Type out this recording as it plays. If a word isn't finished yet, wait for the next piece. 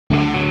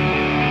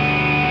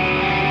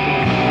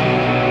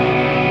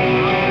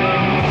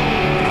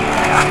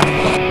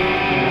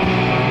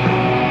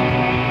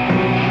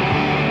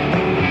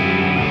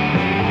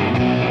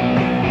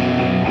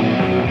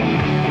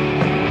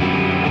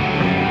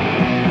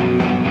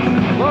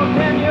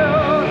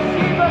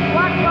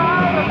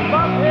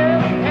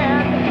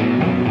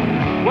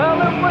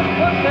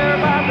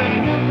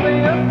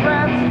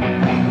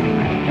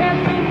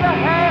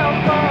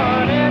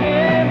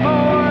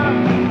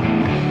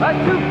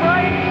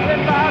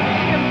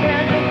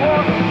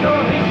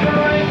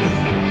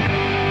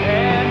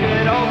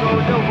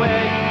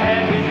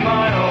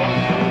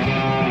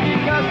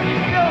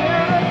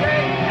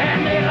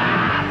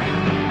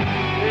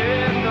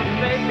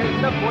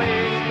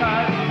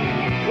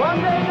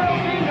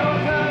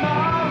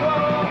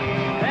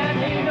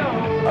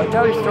I'll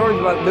tell you stories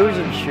about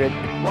losing shit.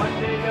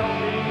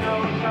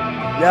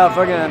 Yeah,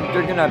 fucking, I'm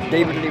drinking up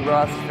David Lee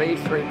Roth's face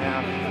right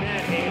now.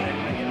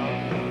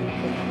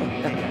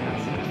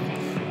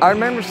 I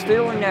remember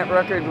stealing that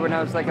record when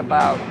I was like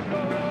about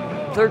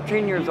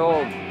 13 years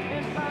old.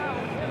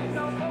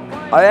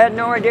 I had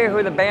no idea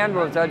who the band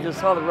was. I just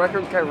saw the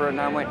record cover and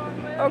I went,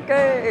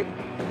 okay,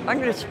 I'm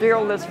gonna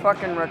steal this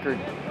fucking record.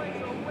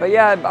 But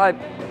yeah,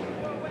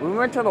 we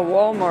went to the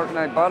Walmart and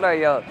I bought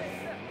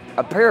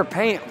a pair of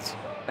pants.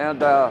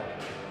 And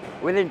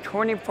within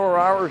 24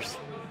 hours,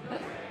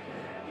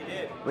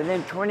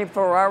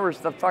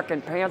 the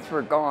fucking pants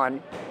were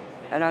gone.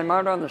 And I'm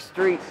out on the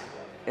street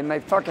in my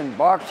fucking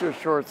boxer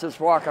shorts just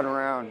walking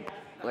around.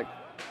 Like,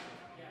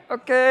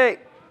 okay,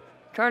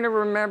 trying to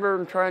remember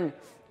and trying to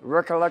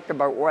recollect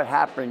about what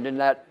happened in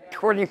that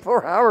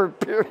 24-hour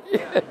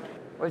period.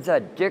 What's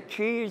that, dick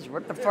cheese?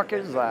 What the fuck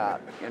is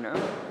that, you know?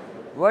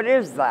 What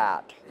is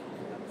that?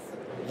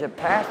 Is it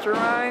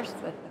pasteurized?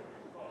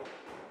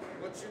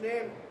 What's your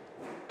name?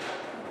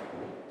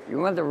 You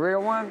want the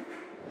real one?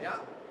 Yeah.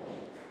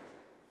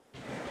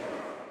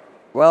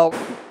 Well,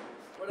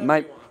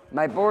 my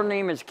board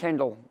name is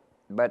Kendall,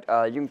 but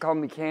you can call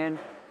me Ken,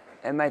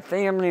 and my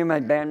family and my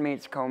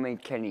bandmates call me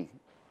Kenny.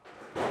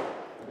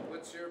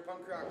 What's your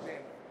punk rock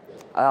name?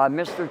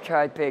 Mr.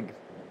 Chai Pig.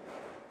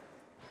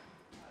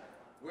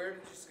 Where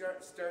did you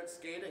start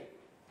skating?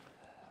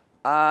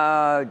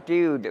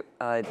 Dude,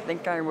 I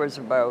think I was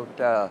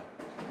about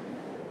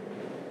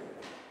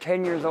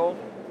 10 years old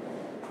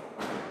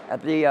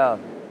at the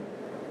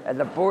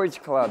boys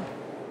club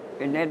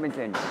in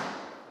Edmonton.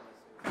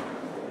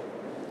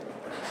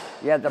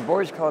 Yeah, the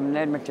boys club in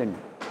Edmonton.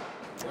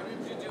 What did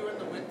you do in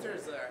the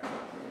winters there?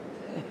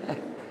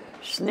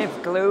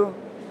 Sniff glue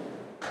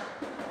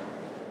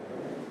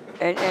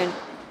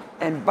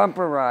and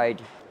bumper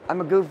ride.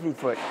 I'm a goofy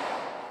foot.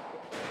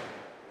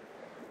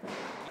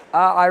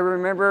 I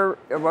remember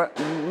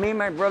me and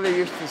my brother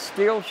used to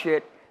steal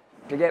shit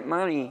to get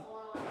money,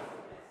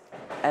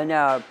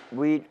 and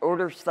we'd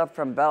order stuff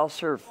from Val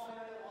Surf,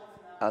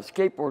 a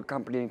skateboard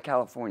company in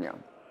California.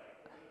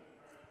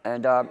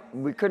 And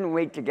we couldn't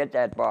wait to get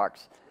that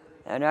box.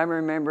 And I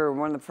remember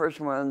one of the first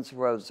ones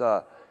was,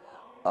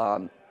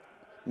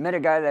 met a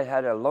guy that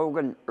had a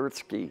Logan Earth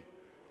ski.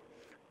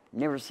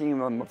 Never seen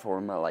one before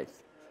in my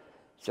life.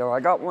 So I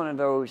got one of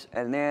those,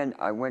 and then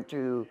I went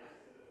to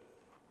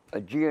a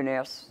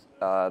GNS,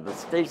 the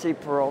Stacy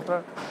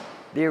Peralta,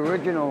 the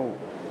original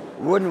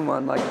wooden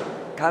one, like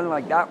kind of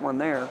like that one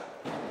there.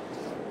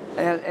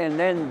 And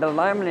then the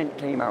laminate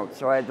came out,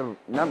 so I had the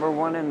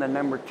 #1 and the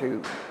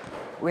 #2.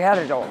 We had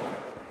it all.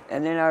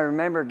 And then I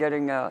remember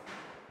getting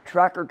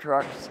tracker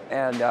trucks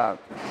and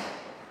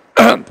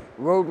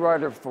Road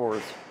Rider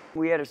 4s.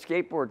 We had a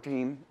skateboard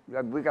team.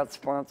 We got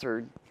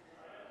sponsored,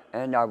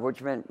 and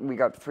which meant we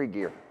got free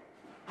gear.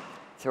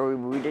 So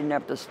we didn't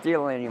have to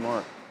steal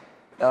anymore.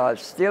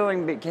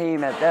 Stealing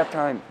became, at that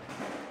time,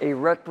 a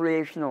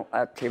recreational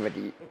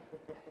activity,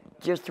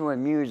 just to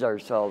amuse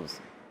ourselves.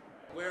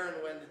 Where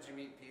and when did you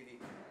meet Petey?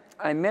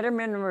 I met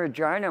him in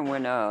Regina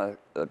when,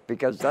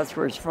 because that's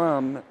where he's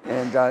from,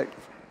 and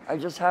I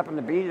just happened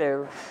to be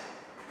there,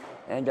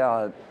 and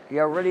he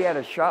already had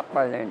a shop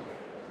by then.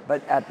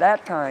 But at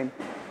that time,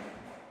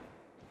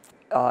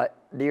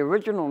 the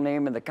original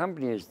name of the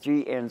company is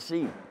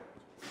GNC,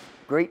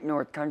 Great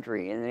North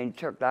Country, and then he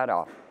took that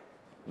off.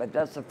 But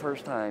that's the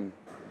first time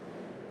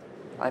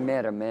I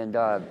met him, and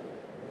where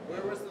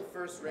was the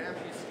first ramp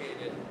you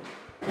skated?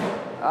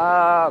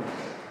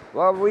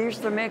 Well, we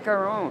used to make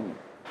our own.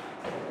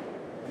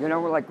 You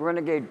know, like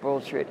renegade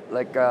bullshit.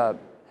 Like,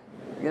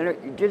 you know,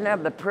 you didn't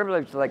have the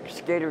privilege like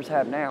skaters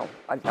have now.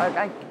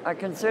 I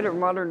consider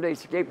modern day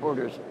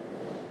skateboarders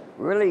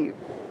really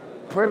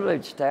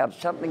privileged to have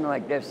something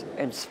like this,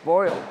 and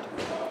spoiled.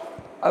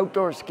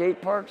 Outdoor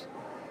skate parks,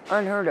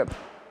 unheard of.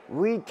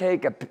 We'd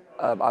take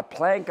a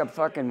plank of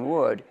fucking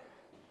wood,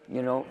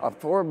 you know, a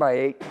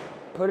 4x8,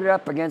 put it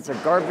up against a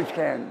garbage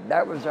can.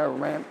 That was our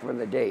ramp for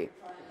the day.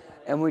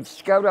 And we'd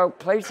scout out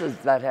places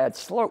that had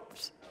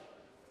slopes.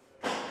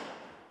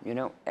 You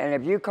know, and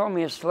if you call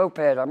me a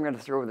slopehead, I'm gonna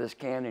throw this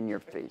can in your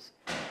face.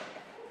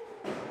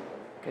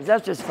 Because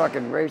that's just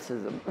fucking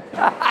racism.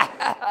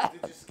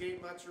 Did you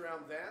skate much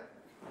around then?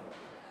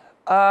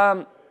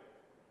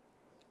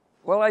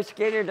 Well, I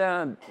skated,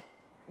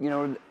 you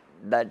know,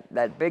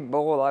 that big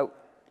bowl out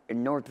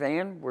in North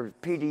Van where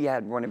PD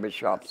had one of his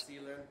shops.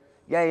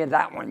 Yeah,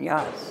 that one,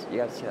 yes,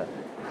 yeah.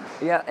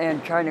 Yeah,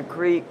 and China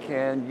Creek,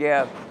 and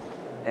yeah,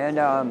 and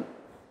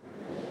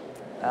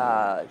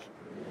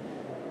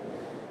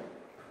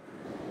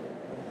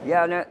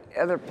yeah, and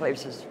other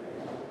places.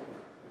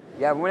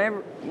 Yeah,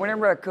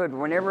 whenever I could,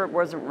 whenever it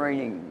wasn't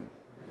raining.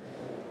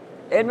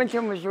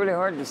 Edmonton was really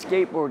hard to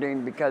skateboard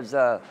in because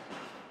it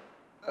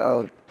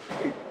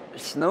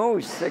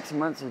snows 6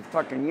 months of the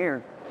fucking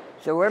year.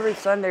 So every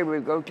Sunday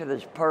we'd go to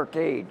this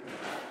parkade,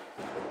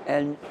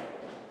 and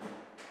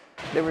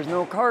there was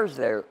no cars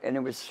there, and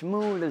it was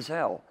smooth as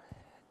hell.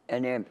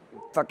 And then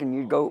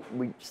fucking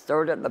we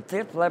start at the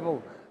 5th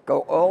level, go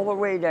all the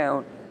way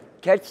down,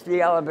 catch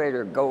the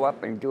elevator, go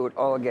up and do it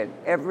all again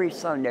every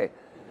Sunday.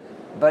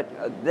 But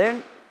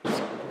then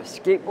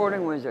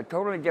skateboarding was a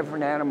totally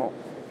different animal.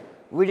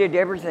 We did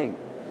everything,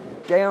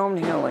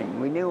 downhilling.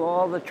 We knew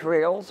all the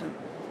trails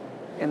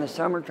in the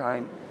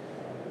summertime,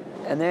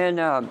 and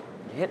then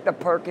hit the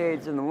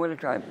parkades in the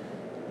wintertime.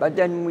 But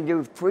then we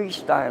do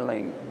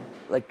freestyling,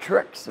 like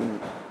tricks, and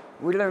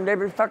we learned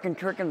every fucking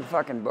trick in the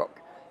fucking book.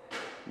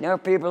 Now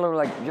people are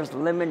like just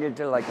limited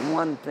to like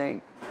one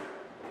thing.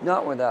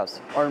 Not with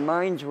us. Our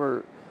minds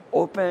were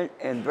open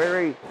and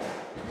very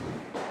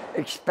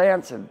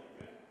expansive.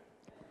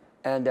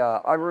 And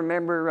I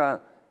remember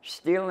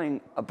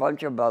stealing a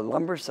bunch of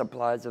lumber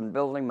supplies and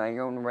building my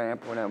own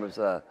ramp when I was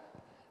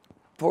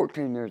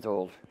 14 years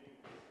old.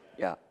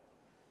 Yeah.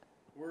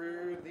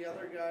 Were the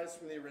other guys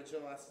from the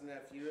original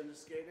SNFU into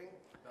skating?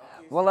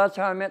 Belkies? Well, that's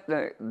how I met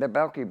the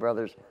Belky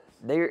brothers.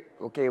 We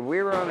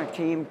were on a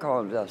team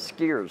called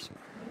Skiers.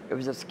 It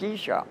was a ski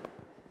shop.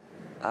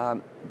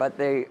 But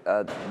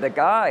the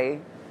guy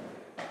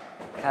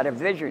had a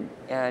vision,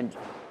 and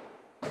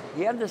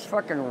he had this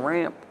fucking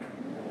ramp,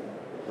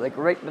 like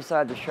right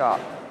beside the shop.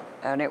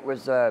 And it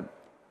was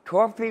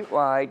 12 feet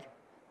wide,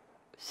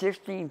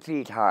 16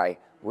 feet high,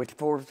 with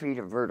 4 feet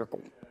of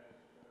vertical.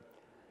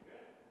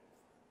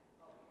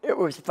 It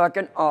was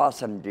fucking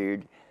awesome,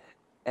 dude.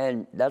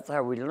 And that's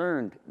how we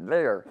learned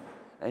there.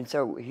 And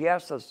so he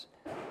asked us,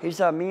 he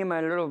saw me and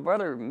my little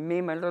brother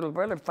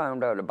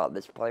found out about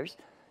this place.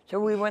 So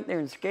we went there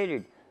and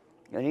skated.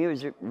 And he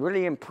was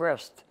really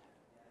impressed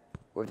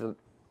with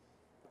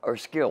our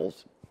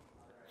skills.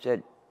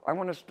 Said, I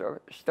want to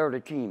start a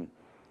team.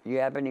 You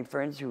have any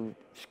friends who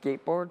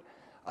skateboard?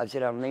 I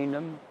said, I'll name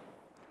them.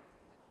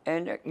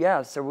 And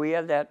yeah, so we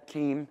had that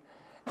team.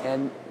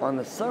 And on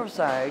the south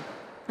side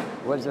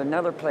was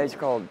another place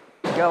called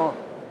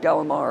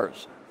Del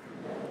Mar's.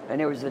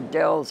 And it was a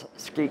Del's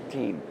skate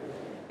team.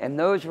 And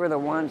those were the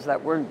ones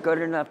that weren't good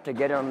enough to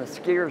get on the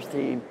skiers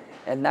team,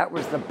 and that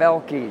was the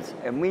Belkies.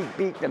 And we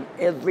beat them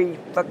every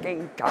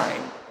fucking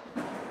time.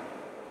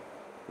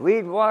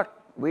 We'd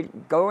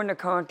go in the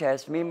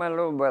contest, me and my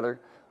little brother,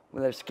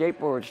 with our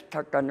skateboards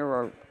tucked under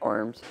our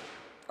arms,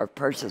 our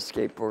purses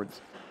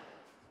skateboards.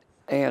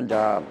 And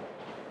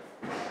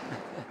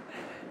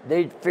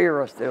they'd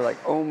fear us. They're like,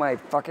 oh my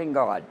fucking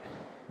God.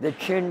 The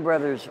Chin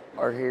brothers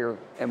are here,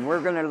 and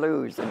we're gonna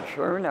lose. And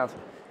sure enough,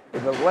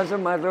 if it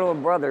wasn't my little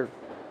brother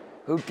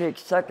who'd take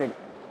second,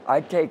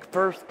 I'd take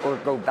first or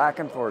go back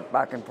and forth,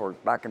 back and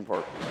forth, back and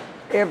forth.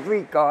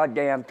 Every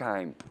goddamn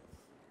time.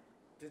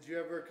 Did you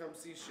ever come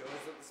see shows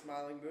at the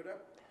Smiling Buddha?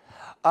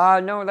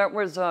 No, that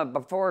was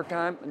before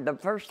time. The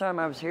first time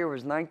I was here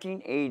was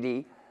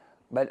 1980,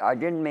 but I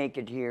didn't make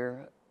it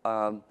here.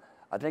 I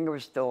think it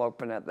was still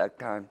open at that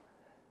time.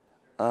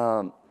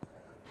 I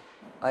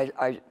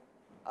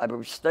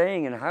was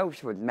staying in a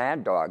house with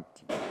Mad Dog.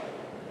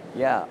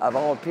 Yeah, of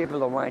all people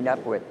to wind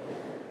up with.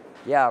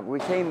 Yeah, we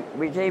came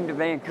to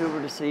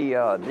Vancouver to see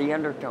the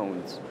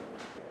Undertones.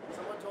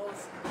 Someone told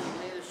us you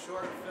made a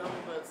short film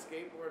about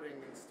skateboarding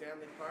in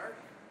Stanley Park?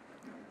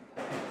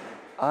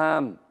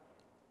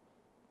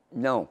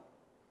 No.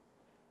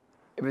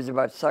 It was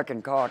about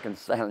sucking cock in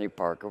Stanley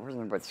Park. It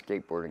wasn't about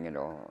skateboarding at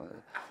all.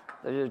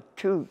 They're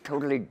two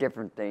totally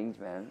different things,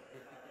 man.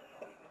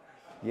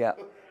 Yeah.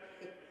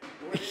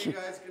 When are you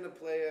guys going to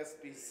play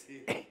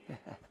SBC?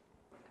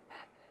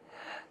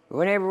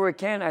 Whenever we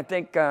can, I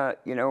think,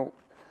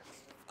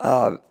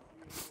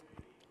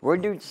 we'll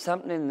do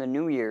something in the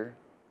new year.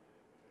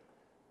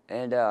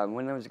 And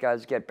when those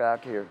guys get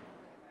back here,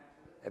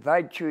 if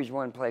I'd choose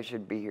one place,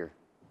 it'd be here.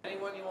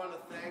 Anyone you want to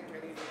thank?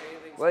 Anything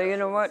well, you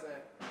know what?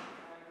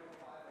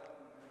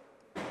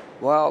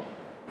 Well,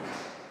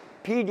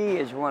 PD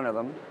is one of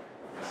them.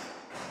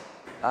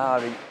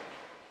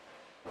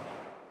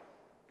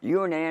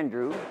 You and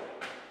Andrew.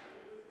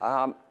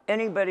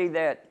 Anybody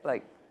that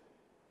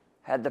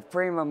had the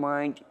frame of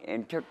mind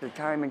and took the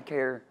time and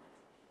care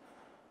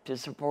to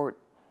support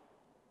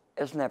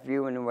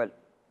SNFU in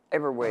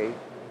whatever way,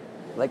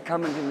 like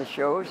coming to the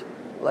shows,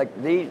 like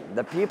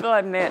the people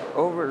I've met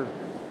over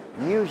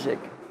music,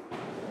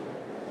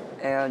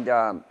 and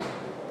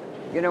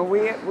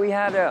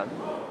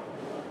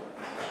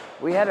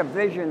we had a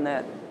vision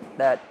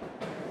that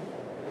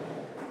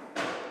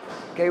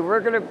okay, we're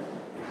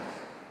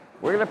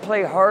gonna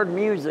play hard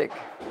music,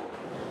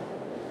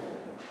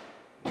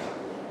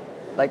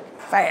 like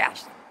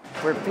fast,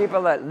 for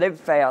people that live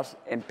fast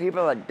and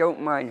people that don't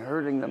mind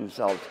hurting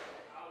themselves.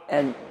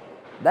 And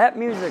that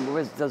music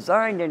was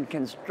designed and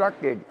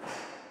constructed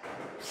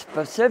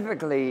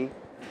specifically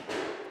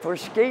for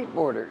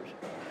skateboarders,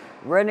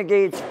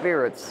 renegade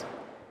spirits.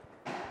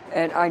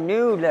 And I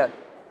knew that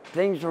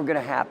things were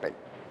gonna happen.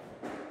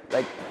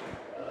 Like,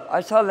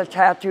 I saw the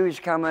tattoos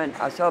coming,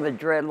 I saw the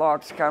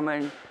dreadlocks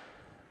coming,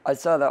 I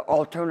saw the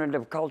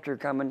alternative culture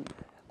coming.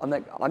 I'm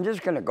like, I'm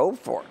just gonna go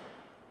for it.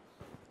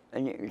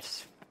 And you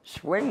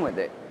swing with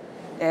it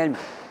and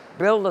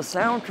build a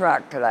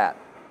soundtrack to that.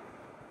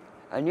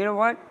 And you know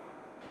what?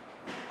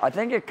 I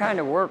think it kind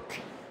of worked.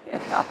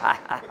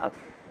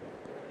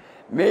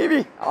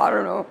 Maybe, I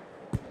don't know.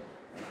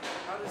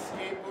 How does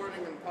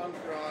skateboarding and punk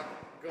rock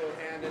go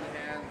hand in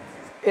hand?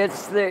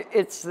 It's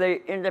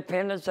the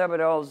independence of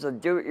it all, it's the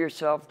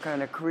do-it-yourself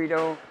kind of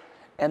credo,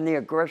 and the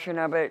aggression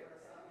of it,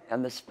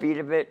 and the speed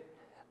of it,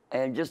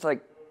 and just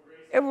like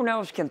everyone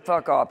else can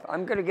fuck off.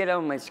 I'm gonna get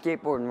on my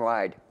skateboard and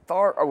ride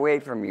far away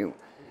from you,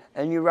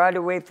 and you ride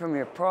away from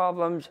your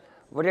problems,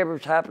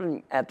 whatever's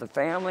happening at the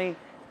family,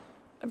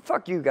 and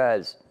fuck you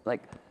guys.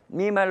 Like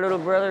me and my little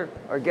brother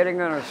are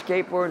getting on our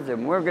skateboards,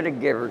 and we're gonna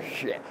give her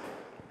shit,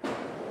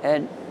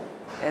 and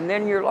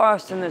then you're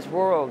lost in this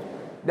world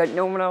that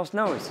no one else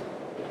knows.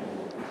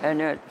 And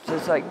it's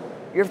just like,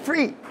 you're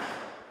free.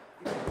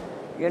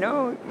 You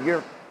know,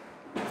 you're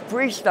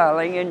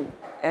freestyling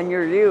and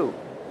you're you.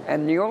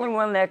 And the only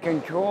one that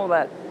can control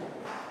that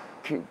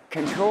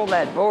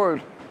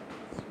board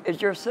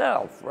is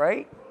yourself,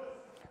 right?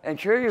 And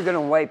sure, you're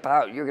gonna wipe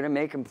out, you're gonna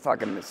make a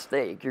fucking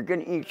mistake, you're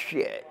gonna eat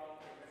shit.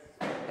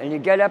 And you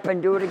get up and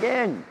do it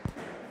again.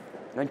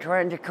 And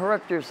trying to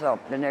correct yourself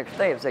the next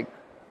day. It's like,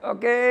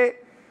 okay.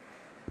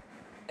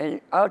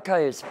 And I'll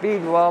tell you,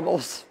 speed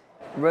wobbles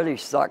really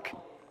suck.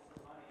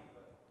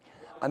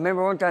 I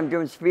remember one time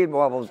doing speed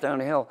wobbles down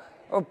the hill.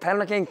 Oh,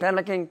 panicking.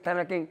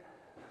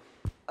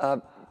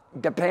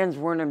 The pens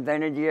weren't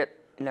invented yet,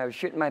 and I was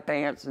shitting my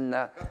pants and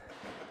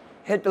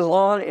hit the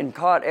lawn and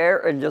caught air,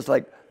 and just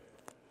like,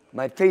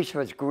 my face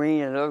was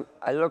green, and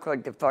I looked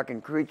like the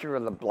fucking creature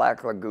of the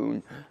Black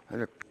Lagoon. I was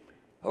like,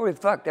 holy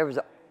fuck, that was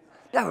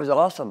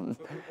awesome.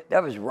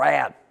 That was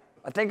rad.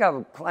 I think I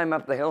would climb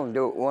up the hill and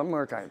do it one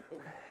more time.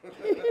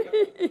 What do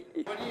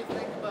you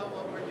think about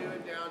what we're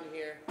doing down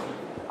here?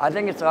 I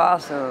think it's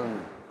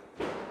awesome.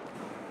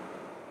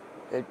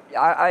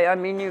 I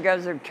mean, you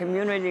guys are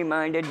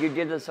community-minded. You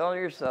did this all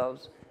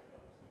yourselves.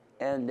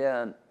 And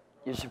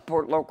you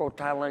support local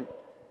talent.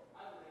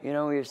 You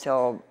know, you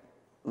sell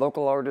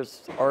local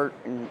artists' art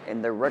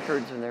and their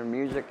records and their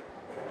music.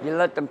 You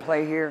let them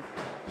play here.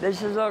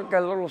 This is like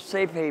a little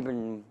safe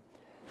haven,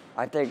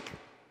 I think,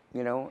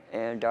 you know.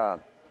 And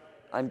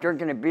I'm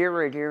drinking a beer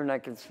right here, and I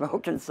can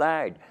smoke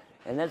inside.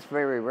 And that's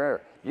very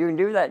rare. You can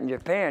do that in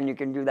Japan. You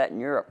can do that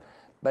in Europe.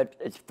 But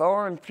it's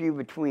far and few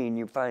between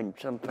you find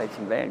someplace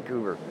in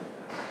Vancouver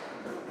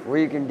where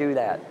you can do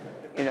that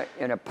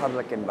in a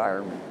public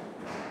environment.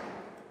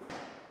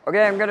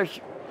 Okay, I'm gonna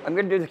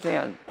do the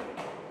can.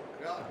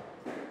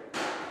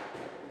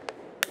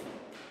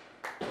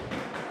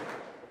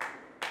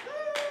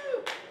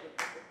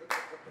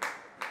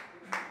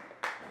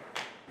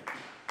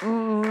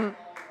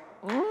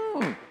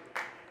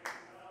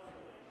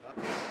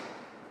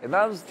 If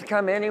I was to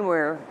come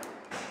anywhere,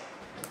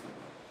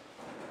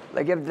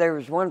 like if there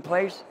was one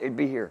place, it'd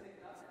be here.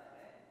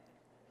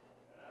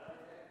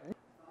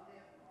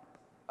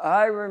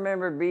 I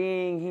remember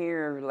being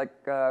here, like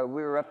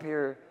we were up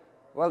here,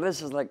 well,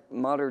 this is like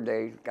modern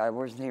day. I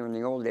wasn't here in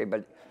the old day,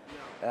 but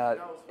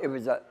it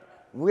was,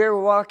 we were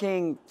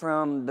walking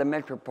from the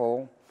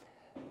Metropole,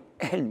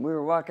 and we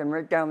were walking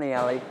right down the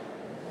alley.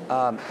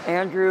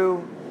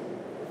 Andrew,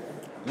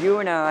 you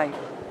and I,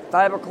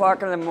 5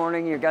 o'clock in the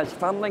morning, you guys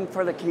fumbling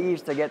for the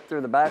keys to get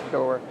through the back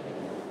door,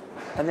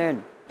 and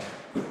then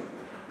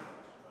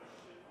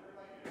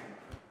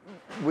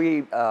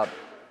we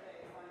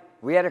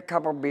had a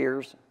couple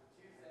beers,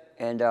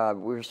 and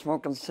we were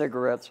smoking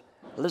cigarettes,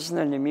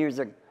 listening to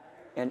music,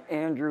 and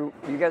Andrew,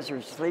 you guys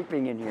are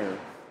sleeping in here,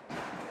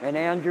 and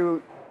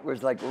Andrew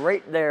was like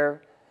right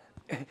there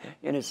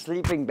in a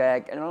sleeping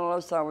bag, and all I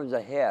saw was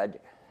a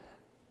head,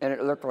 and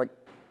it looked like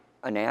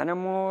an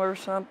animal or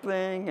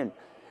something,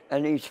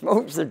 and he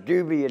smokes a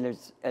doobie, and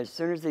as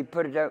soon as he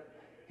put it out,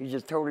 he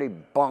just totally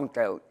bonked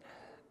out.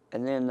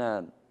 And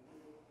then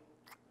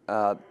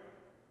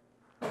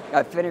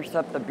I finished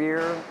up the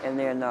beer, and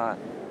then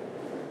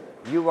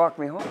you walked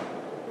me home.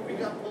 We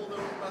got pulled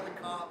over by the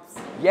cops.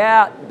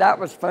 Yeah, that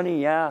was funny,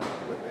 yeah.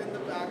 In the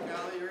back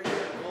alley, you're in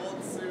a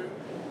gold suit.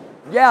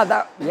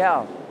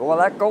 Yeah. Well,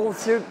 that gold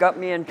suit got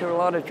me into a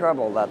lot of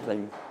trouble, that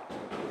thing.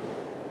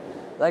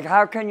 Like,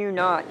 how can you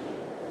not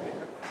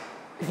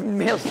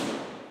miss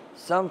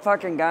some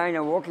fucking guy in a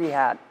Wookiee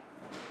hat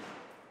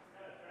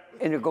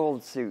in a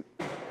gold suit?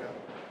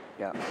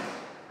 Yeah.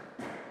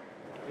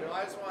 You know,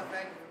 I just want to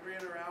thank you for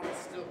being around and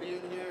still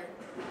being here.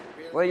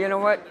 Well, you know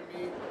what?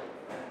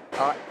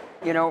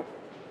 You know,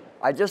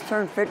 I just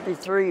turned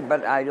 53,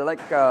 but I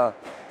like to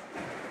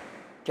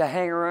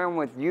hang around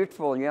with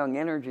youthful young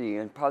energy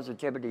and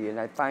positivity, and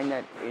I find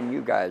that in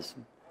you guys.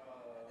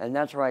 And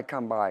that's why I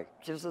come by,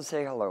 just to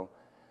say hello.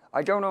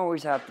 I don't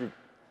always have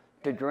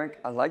to drink.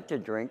 I like to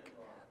drink,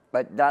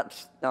 but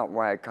that's not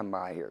why I come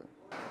by here.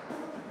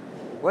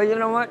 Well, you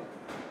know what?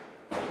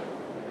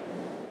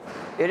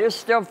 It is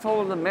still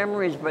full of the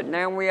memories, but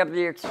now we have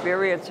the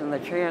experience and the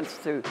chance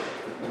to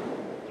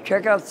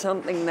check out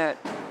something that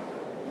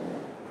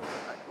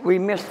we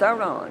missed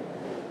out on,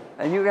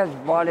 and you guys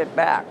brought it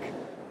back.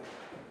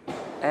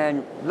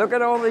 And look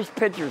at all these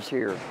pictures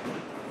here,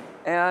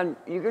 and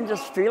you can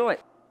just feel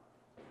it,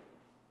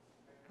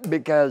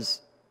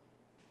 because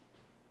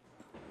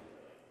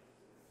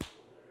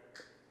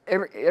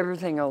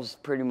everything else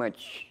pretty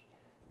much,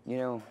 you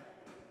know,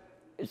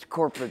 it's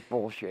corporate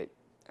bullshit.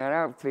 And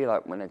I don't feel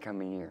it when I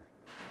come in here.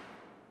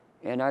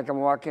 And I can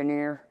walk in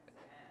here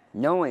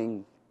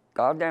knowing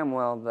goddamn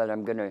well that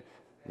I'm going to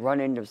run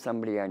into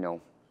somebody I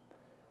know.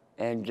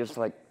 And just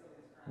like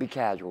be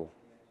casual.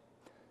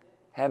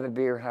 Have a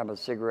beer, have a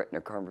cigarette, and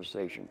a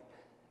conversation.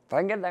 If I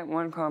can get that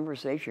one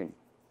conversation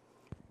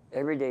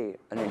every day,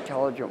 an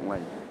intelligent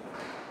one,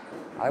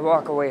 I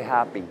walk away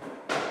happy.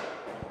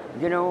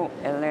 You know,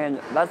 and then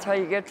that's how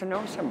you get to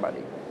know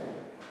somebody.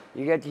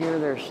 You get to hear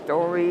their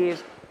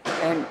stories,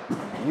 and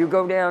you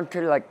go down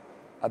to like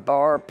a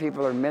bar,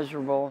 people are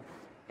miserable,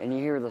 and you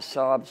hear the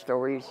sob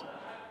stories,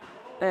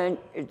 and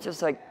it's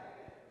just like,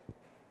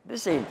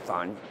 this ain't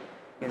fun,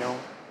 you know?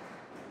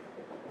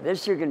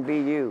 This you can be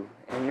you,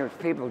 and there's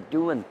people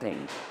doing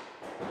things,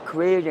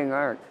 creating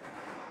art,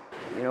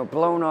 you know,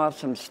 blowing off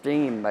some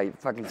steam by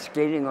fucking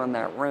skating on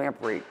that ramp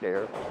right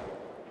there,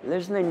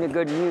 listening to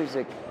good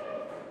music.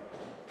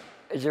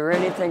 Is there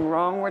anything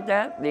wrong with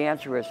that? The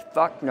answer is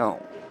fuck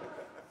no.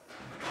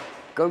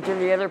 Go to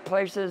the other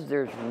places,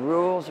 there's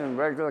rules and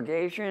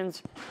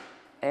regulations,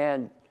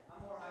 and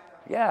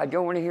yeah, I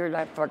don't want to hear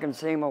that fucking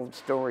same old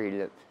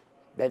story,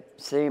 that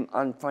same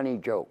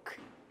unfunny joke,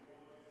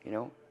 you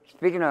know?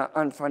 Speaking of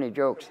unfunny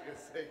jokes,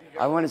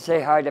 I want to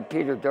say hi to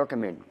Peter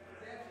Duckerman.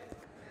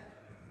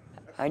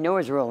 I know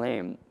his real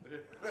name,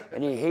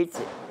 and he hates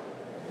it.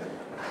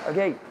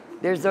 Okay,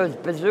 there's those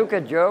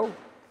Bazooka Joe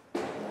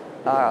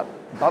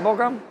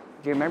bubblegum.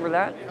 Do you remember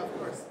that? Yeah, of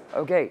course.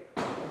 Okay.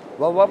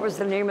 Well, what was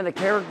the name of the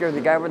character,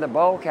 the guy with the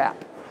ball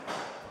cap?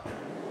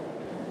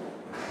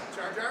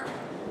 Jar Jar?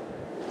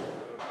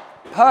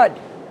 Pud.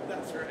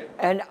 That's right.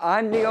 And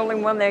I'm the only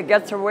one that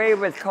gets away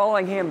with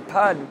calling him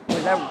Pud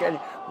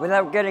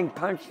without getting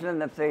punched in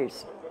the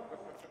face.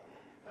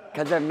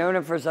 Because I've known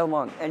him for so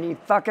long, and he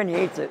fucking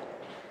hates it.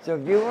 So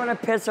if you want to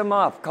piss him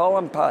off, call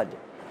him Pud.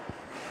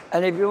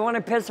 And if you want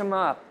to piss him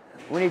off,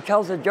 when he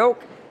tells a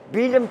joke,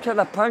 beat him to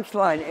the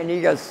punchline, and he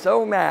gets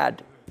so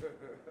mad.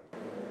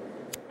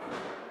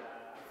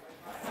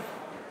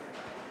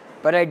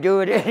 But I do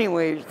it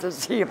anyways to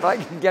see if I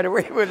can get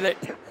away with it.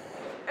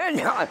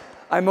 And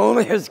I'm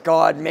only as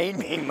God made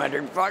me,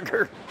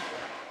 motherfucker.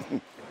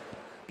 If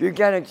you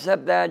can't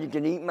accept that, you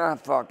can eat my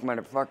fuck,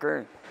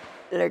 motherfucker.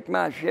 Lick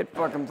my shit,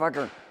 fucking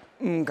fucker.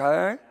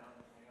 Okay?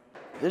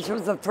 This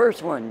was the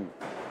first one.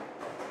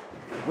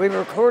 We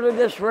recorded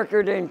this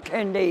record in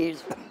 10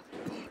 days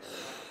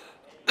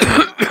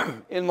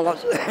in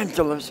Los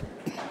Angeles.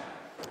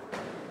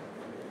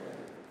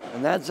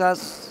 And that's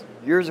us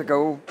years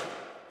ago.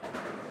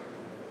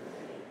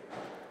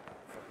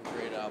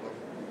 Great album.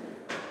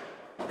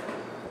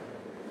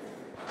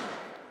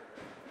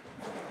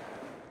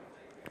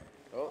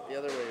 Oh, the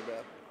other way,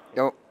 Beth.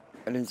 Nope,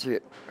 I didn't see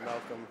it.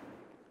 Malcolm.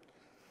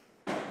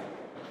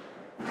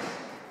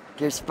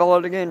 Can you spell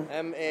it again?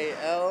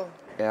 M-A-L.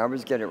 Yeah, I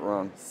always get it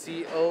wrong.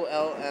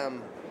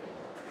 C-O-L-M.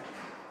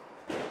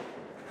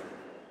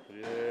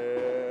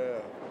 Yeah.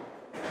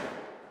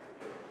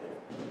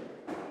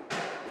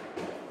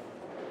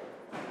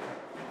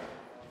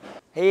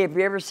 Hey, if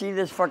you ever see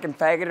this fucking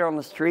faggot on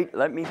the street,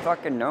 let me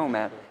fucking know,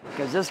 man.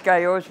 Because this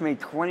guy owes me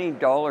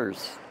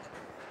 $20.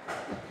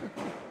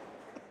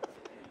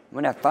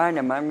 When I find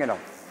him, I'm gonna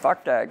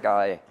fuck that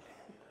guy.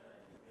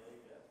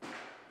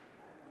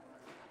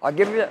 I'll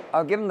give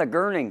him the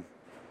gurning.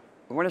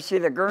 You want to see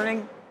the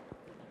gurning?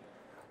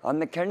 I'm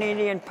the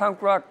Canadian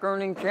punk rock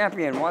gurning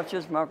champion. Watch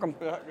this, Malcolm.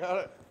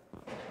 Got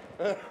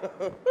it.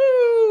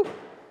 Woo!